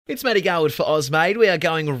It's Matty Garwood for Ozmade. We are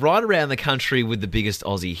going right around the country with the biggest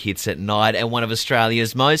Aussie hits at night, and one of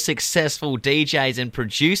Australia's most successful DJs and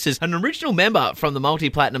producers, an original member from the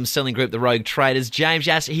multi-platinum selling group The Rogue Traders, James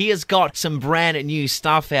Ash. He has got some brand new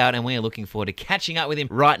stuff out, and we are looking forward to catching up with him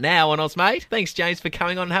right now on Ozmade. Thanks, James, for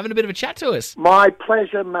coming on and having a bit of a chat to us. My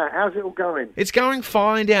pleasure, Matt. How's it all going? It's going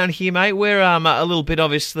fine down here, mate. We're a little bit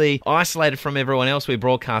obviously isolated from everyone else. We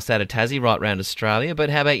broadcast out of Tassie right around Australia, but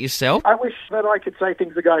how about yourself? I wish that I could say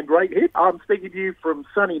things are going great here. I'm speaking to you from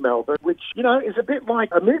sunny Melbourne, which, is a bit like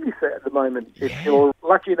a movie set at the moment, if you're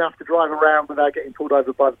lucky enough to drive around without getting pulled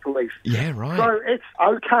over by the police. Yeah, right. So it's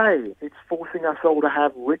okay. It's forcing us all to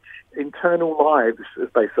have rich internal lives, as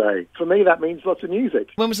they say. For me, that means lots of music.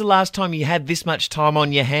 When was the last time you had this much time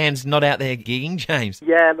on your hands not out there gigging, James?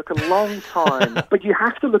 Yeah, look, a long time. But you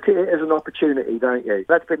have to look at it as an opportunity, don't you?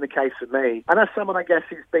 That's been the case for me. And as someone, I guess,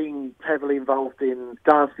 who's been heavily involved in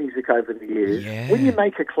dance music over the years, when you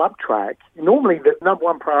make a club track, normally the number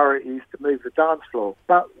one priority is to move the dance floor.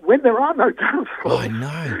 But when there are no dance floors, I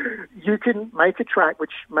know. you can make a track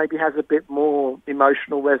which maybe has a bit more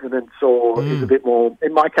emotional resonance or is a bit more,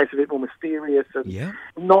 in my case, a bit more mysterious and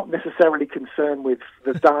not necessarily concerned with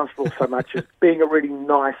the dance floor so much as being a really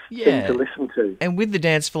nice thing to listen to. And with the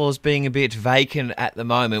dance floors being a bit vacant at the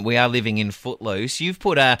moment, we are living in Footloose. You've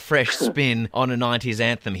put a fresh spin on a 90s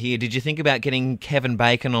anthem here. Did you think about getting Kevin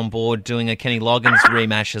Bacon on board doing a Kenny Loggins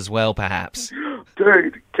remash as well, perhaps?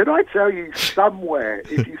 Dude, can I tell you, somewhere,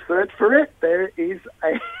 if you search for it, there is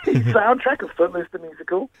a soundtrack of Footloose the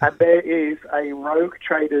musical, and there is a Rogue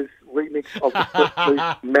Traders remix of the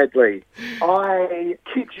Footloose medley. I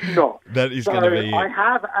kid you not. That is going to be... I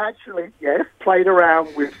have actually, played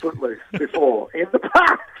around with Footloose before in the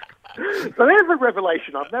past. So there's a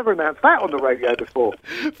revelation. I've never announced that on the radio before.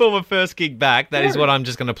 For my first gig back, that is what I'm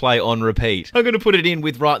just going to play on repeat. I'm going to put it in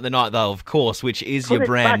with Right in the Night, though, of course, which is your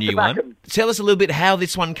brand new one. Tell us a little bit how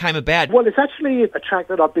this one came about. Well, it's actually a track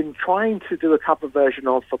that I've been trying to do a cover version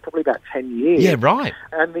of for probably about 10 years. Yeah, right.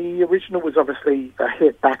 And the original was obviously a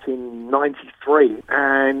hit back in 93,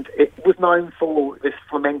 and it was known for this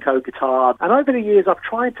flamenco guitar. And over the years, I've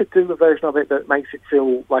tried to do a version of it that makes it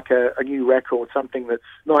feel like a new record, something that's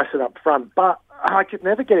nice and up front. But I could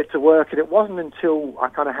never get it to work, and it wasn't until I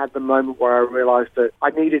kind of had the moment where I realised that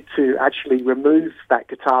I needed to actually remove that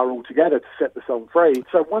guitar altogether to set the song free.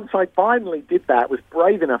 So once I finally did that, was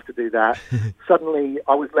brave enough to do that, suddenly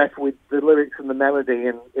I was left with the lyrics and the melody,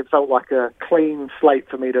 and it felt like a clean slate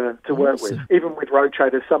for me to work with. Even with Rogue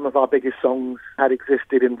Traders, some of our biggest songs had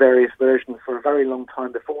existed in various versions for a very long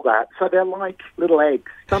time before that. So they're like little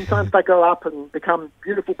eggs. Sometimes they go up and become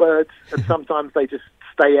beautiful birds, and sometimes they just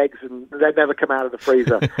stay eggs and they never come out of the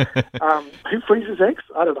freezer. Who freezes eggs?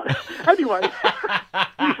 I don't know. Anyway,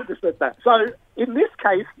 you should have said that. So in this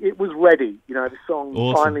case, it was ready. The song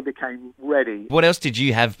finally became ready. What else did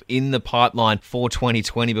you have in the pipeline for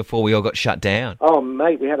 2020 before we all got shut down? Oh,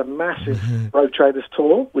 mate, we had a massive Rogue Traders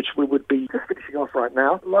tour, which we would be just finishing off right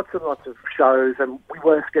now. Lots and lots of shows, and we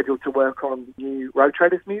were scheduled to work on new Rogue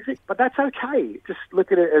Traders music, but that's okay. Just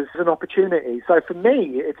look at it as an opportunity. So for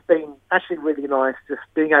me, it's been actually really nice just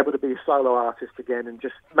being able to be a solo artist again and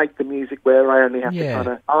just make the music where I only have to kind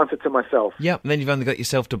of answer to myself. Yep, and then you've only got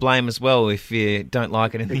yourself to blame as well if you don't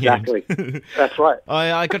like it in the end. Exactly. That's right.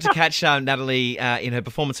 I got to catch Natalie in her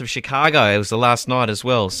performance of Chicago. It was the last night as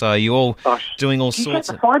well, so you all doing all sorts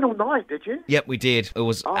of... You the final night, did you? Yep, we did. It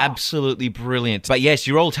was absolutely brilliant. But yes,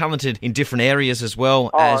 you're all talented in different areas as well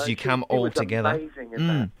as you come all together. Amazing in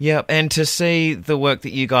that. Yeah, and to see the work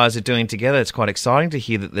that you guys are doing together, it's quite exciting to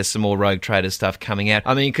hear that there's some more Rogue Traders stuff coming out.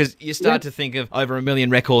 I mean, because you start to think of over 1 million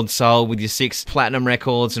records sold with your 6 platinum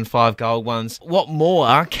records and 5 gold ones. What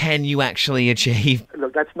more can you actually achieve?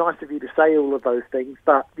 Look, that's nice of you to say all of those things,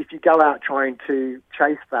 but if you go out trying to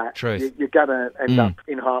chase that, you're going to end up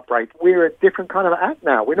in heartbreak. We're a different kind of act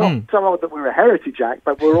now. We're not so old that we're a heritage act,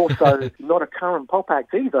 but we're also not a current pop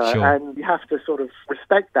act either, and you have to sort of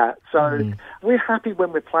respect that. So we're happy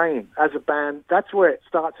when we're playing. As a band, that's where it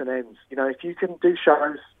starts and ends. If you can do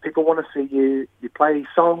shows, people want to see you, you play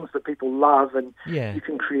songs that people love, and you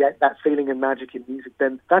can create that feeling and magic in music,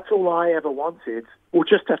 then that's all I ever wanted. We'll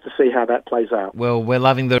just have to see how that plays out. Well, we're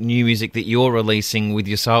loving the new music that you're releasing with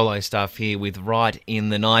your solo stuff here with Right in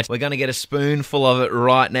the Night. We're going to get a spoonful of it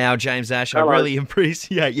right now, James Ash. Hello. I really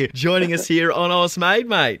appreciate you joining us here on Ozmade,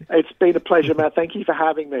 mate. It's been a pleasure, Matt. Thank you for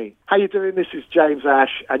having me. How you doing? This is James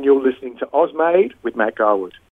Ash, and you're listening to Ozmade with Matt Garwood.